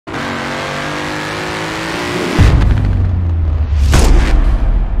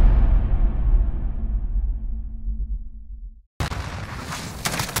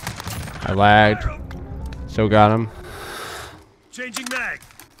I lagged. Still got him. Changing mag.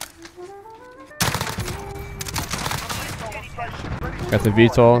 Got the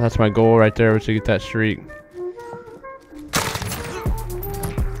VTOL. That's my goal right there, was to get that streak.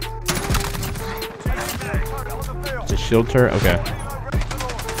 The shield turret. Okay.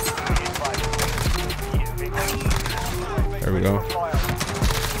 There we go.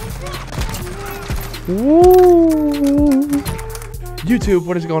 Woo! YouTube,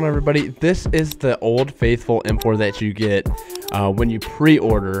 what is going on, everybody? This is the Old Faithful M4 that you get when you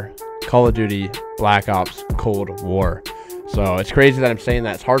pre-order Call of Duty Black Ops Cold War. So it's crazy that I'm saying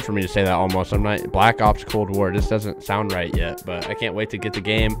that. It's hard for me to say that almost. I'm not Black Ops Cold War. This doesn't sound right yet, but I can't wait to get the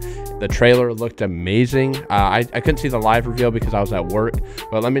game. The trailer looked amazing. I couldn't see the live reveal because I was at work,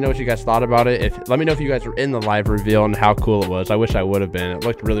 but let me know what you guys thought about it. Let me know if you guys were in the live reveal and how cool it was. I wish I would have been. It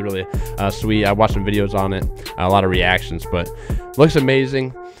looked really, really sweet. I watched some videos on it, a lot of reactions, but looks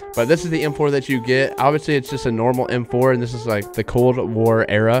amazing. But this is the M4 that you get. Obviously, it's just a normal M4, and this is like the Cold War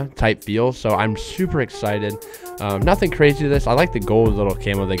era type feel. So I'm super excited. Nothing crazy to this. I like the gold little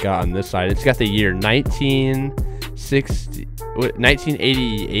camo they got on this side. It's got the year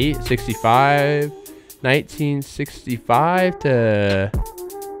 1988, 65, 1965 to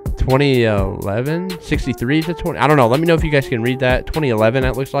 2011, 63 to 20. I don't know. Let me know if you guys can read that. 2011,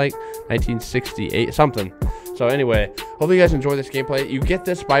 it looks like 1968, something. So anyway, hopefully you guys enjoy this gameplay. You get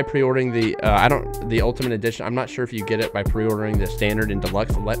this by pre-ordering the the Ultimate Edition. I'm not sure if you get it by pre-ordering the Standard and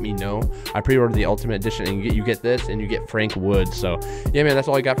Deluxe. Let me know. I pre-ordered the Ultimate Edition, and you get this, and you get Frank Woods. So yeah, man, that's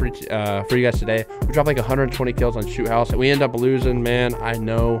all I got for you guys today. We dropped like 120 kills on Shoot House, and we end up losing. Man, I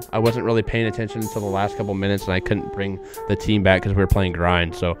know I wasn't really paying attention until the last couple minutes, and I couldn't bring the team back because we were playing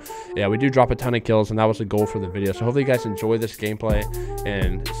grind. So yeah, we do drop a ton of kills, and that was the goal for the video. So hopefully you guys enjoy this gameplay,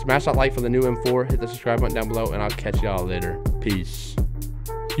 and smash that like for the new M4. Hit the subscribe button down below, and I'll catch y'all later. Peace.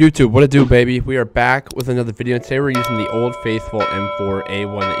 YouTube, what it do, baby? We are back with another video, and today we're using the Old Faithful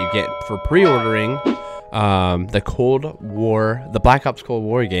M4A1 that you get for pre-ordering the Cold War, the Black Ops Cold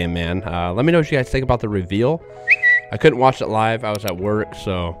War game, man. Let me know what you guys think about the reveal. I couldn't watch it live. I was at work,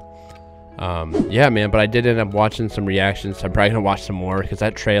 so yeah, man, but I did end up watching some reactions. I'm probably gonna watch some more because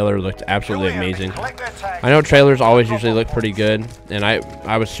that trailer looked absolutely amazing. I know trailers always usually look pretty good, and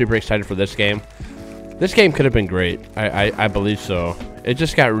I was super excited for this game. This game could have been great. I believe so. It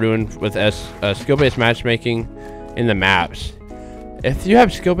just got ruined with skill-based matchmaking in the maps. If you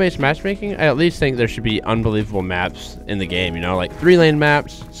have skill-based matchmaking, I at least think there should be unbelievable maps in the game, you know, like 3-lane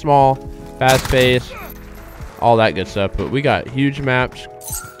maps, small, fast pace, all that good stuff. But we got huge maps,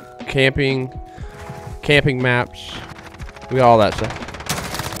 camping maps. We got all that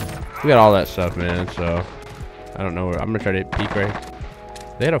stuff. We got all that stuff, man. So I don't know where I'm gonna try to peek right.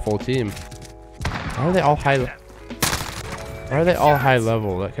 They had a full team. Why are they all high? Why are they all high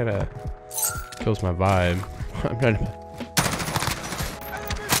level? That kind of kills my vibe. I'm trying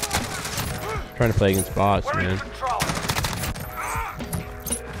to play against bots, man.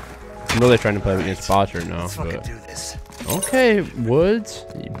 I'm really trying to play against bots right now. But okay, Woods,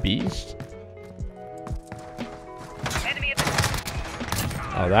 you beast.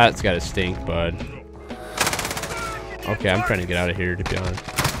 Oh, that's gotta stink, bud. Okay, I'm trying to get out of here, to be honest.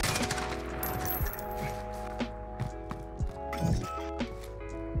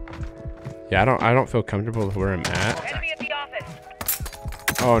 Yeah, I don't feel comfortable with where I'm at. Enemy at the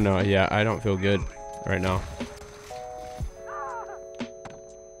office. Oh no, yeah, I don't feel good right now.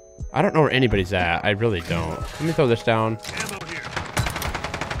 I don't know where anybody's at. I really don't. Let me throw this down. Ammo here.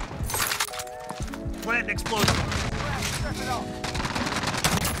 Plant explosion.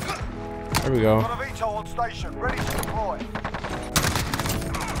 There we go. Got a VTOL on station, ready to deploy.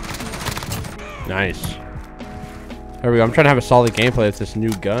 Nice. There we go. I'm trying to have a solid gameplay with this new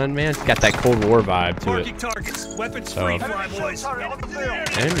gun, man. It's got that Cold War vibe to Marking it. targets. Weapons So, free, fly boys.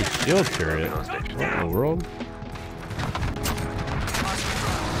 enemy shield turret. What in the world?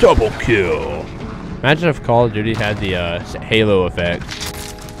 Double kill. Imagine if Call of Duty had the Halo effect.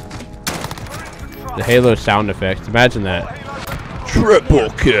 The Halo sound effect. Imagine that. Triple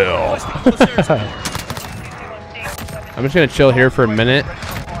kill. I'm just gonna chill here for a minute.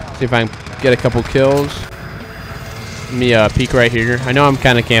 See if I can get a couple kills. Let me peek right here. I know I'm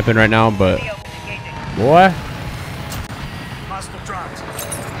kind of camping right now, but boy. Hostile dropped.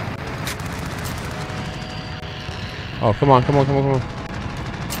 Oh, come on, come on, come on, come on.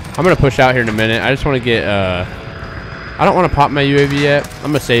 I'm gonna push out here in a minute. I just want to get I don't want to pop my UAV yet.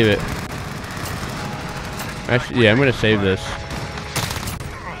 I'm gonna save it. Actually, yeah, I'm gonna save this.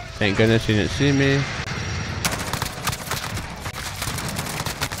 Thank goodness he didn't see me.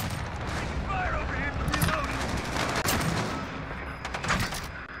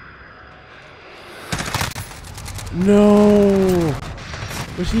 No.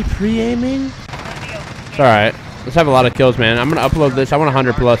 Was he pre-aiming? It's alright. Let's have a lot of kills, man. I'm gonna upload this. I want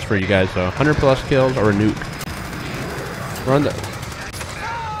 100 plus for you guys, though. 100 plus kills or a nuke. Run the.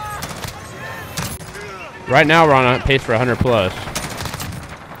 Right now, we're on a pace for 100 plus.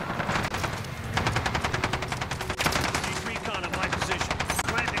 Recon on my position.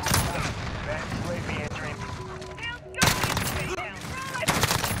 Plant explosive.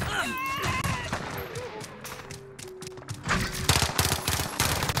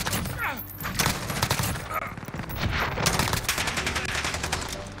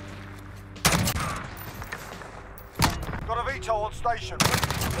 Got a VTOL on station. Ready to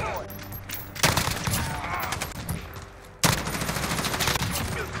deploy.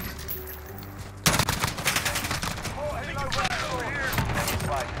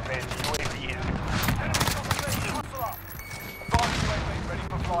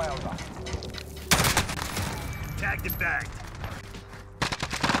 Tagged and bagged.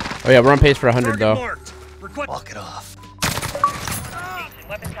 Oh yeah, we're on pace for 100 though. Walk it off.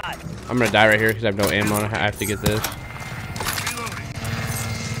 I'm gonna die right here because I have no ammo. I have to get this. Reloading.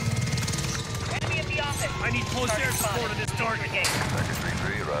 I need close air support on this target.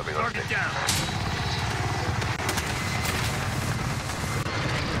 Target down.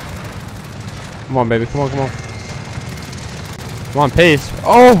 Come on, baby. Come on, come on. Come on, pace.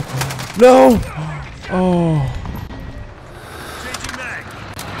 Oh no. Oh. Changing mag.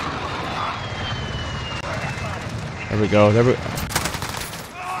 There we go. There we.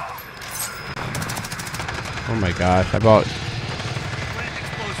 Oh my gosh! I bought. Plant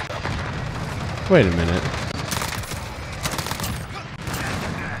explosive. Wait a minute.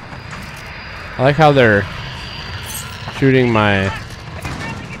 I like how they're shooting my.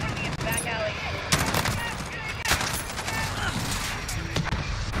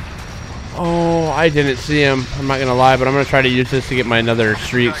 Oh, I didn't see him. I'm not gonna lie, but I'm gonna try to use this to get my another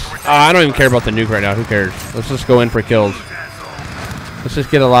streaks. I don't even care about the nuke right now. Who cares? Let's just go in for kills. Let's just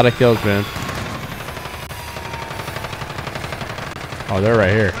get a lot of kills, man. Oh, they're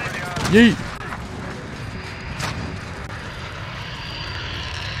right here. Yeet.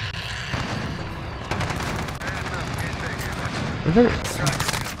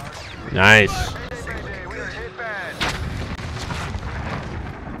 Nice.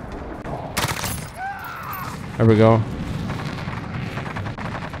 There we go.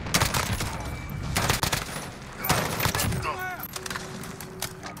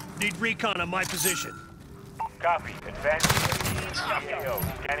 Need recon on my position. Copy. Advance. CAO.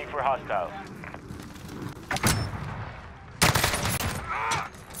 Scanning for hostiles.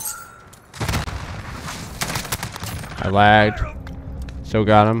 I lagged. Still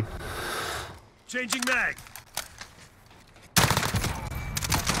got him. Changing mag.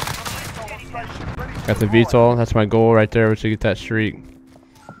 Got the VTOL. That's my goal right there, was to get that streak.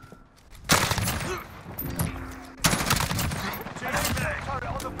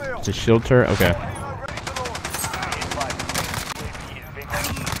 It's a shield turret? Okay.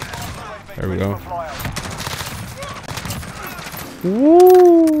 There we go.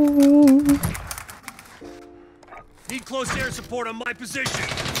 Woo! Need close air support on my position.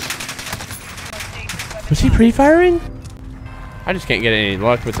 Was he pre-firing? I just can't get any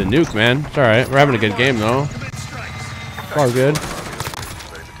luck with the nuke, man. It's alright. We're having a good game, though. Commit strikes. It's all good.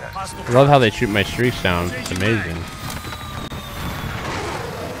 Hostile I love how they shoot my streaks down. It's amazing.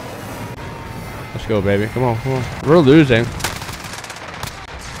 Let's go, baby. Come on, come on. We're losing.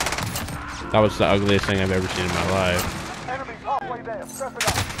 That was the ugliest thing I've ever seen in my life. Enemy halfway there. Step it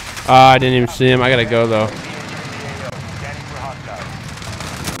up. I didn't even see him. I gotta go, though. Scanning for hostiles.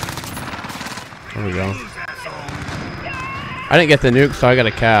 There we go. I didn't get the nuke, so I got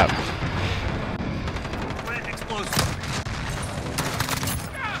a cap. plant explosive.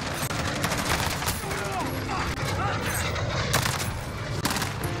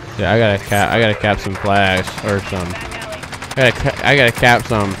 Yeah, I gotta cap some flags or some. I gotta cap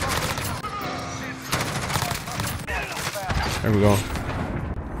some. There we go.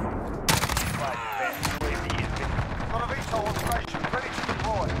 Got a VTOL on station. Ready to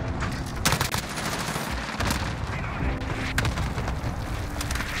deploy.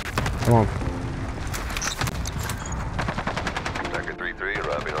 Come on. Sector 3-3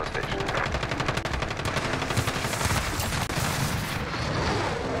 arriving on station.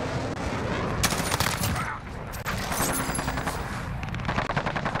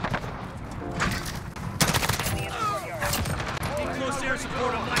 Need close air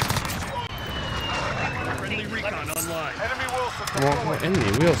support on my position. Friendly recon online. Enemy Wilson. Come on, come on.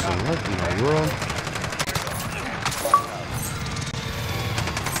 Enemy Wilson. What in the world?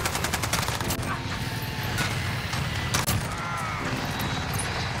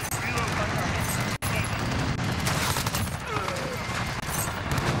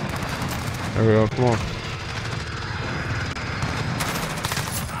 There we go. Come on.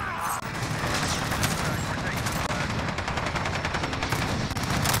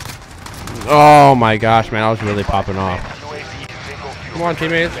 Oh my gosh, man. I was really popping off. Come on,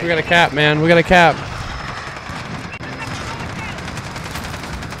 teammates. We got a cap, man. We got a cap.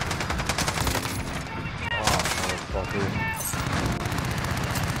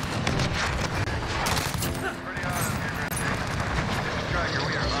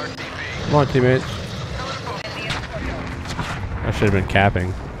 Come on, teammates. I should have been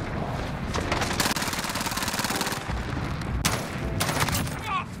capping.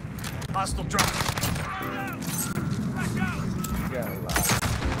 Hostile drop.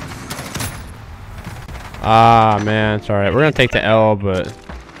 Ah, man. It's alright. We're gonna take the L, but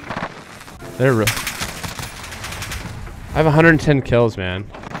they're I have 110 kills, man.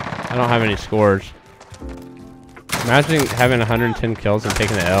 I don't have any scores. Imagine having 110 kills and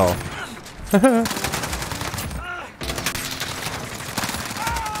taking the L. Less than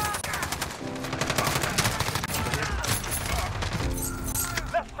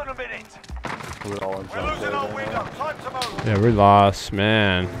a minute. We're losing our window. Time to move. Yeah, we lost,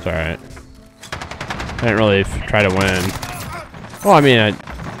 man. It's alright. I didn't really try to win. Well, I mean,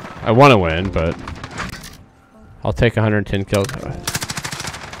 I want to win, but I'll take 110 kills.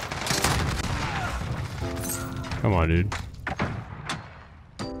 Come on, dude.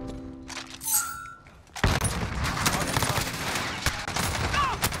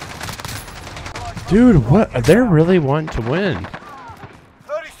 Dude, what? They really want to win.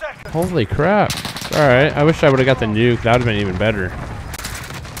 30 seconds. Holy crap. Alright, I wish I would have got the nuke. That would have been even better.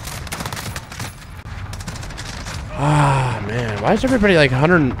 Ah, man. Why is everybody like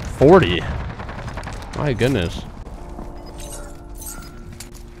 140? My goodness.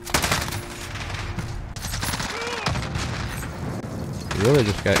 Really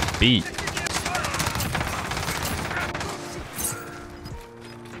just got beat.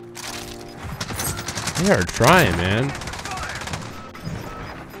 They are trying, man.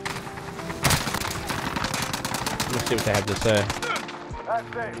 Let's see what they have to say.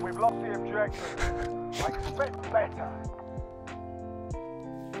 That's it. We've lost the objective. I expect better.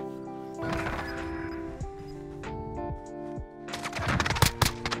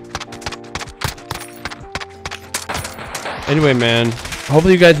 Anyway, man,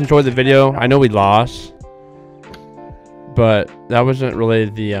 hopefully you guys enjoyed the video. I know we lost, but that wasn't really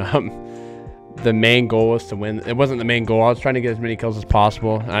the main goal was to win. It wasn't the main goal. I was trying to get as many kills as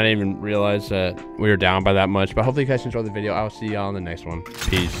possible. I didn't even realize that we were down by that much, but hopefully you guys enjoyed the video. I'll see y'all in the next one.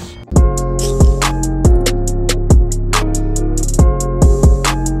 Peace.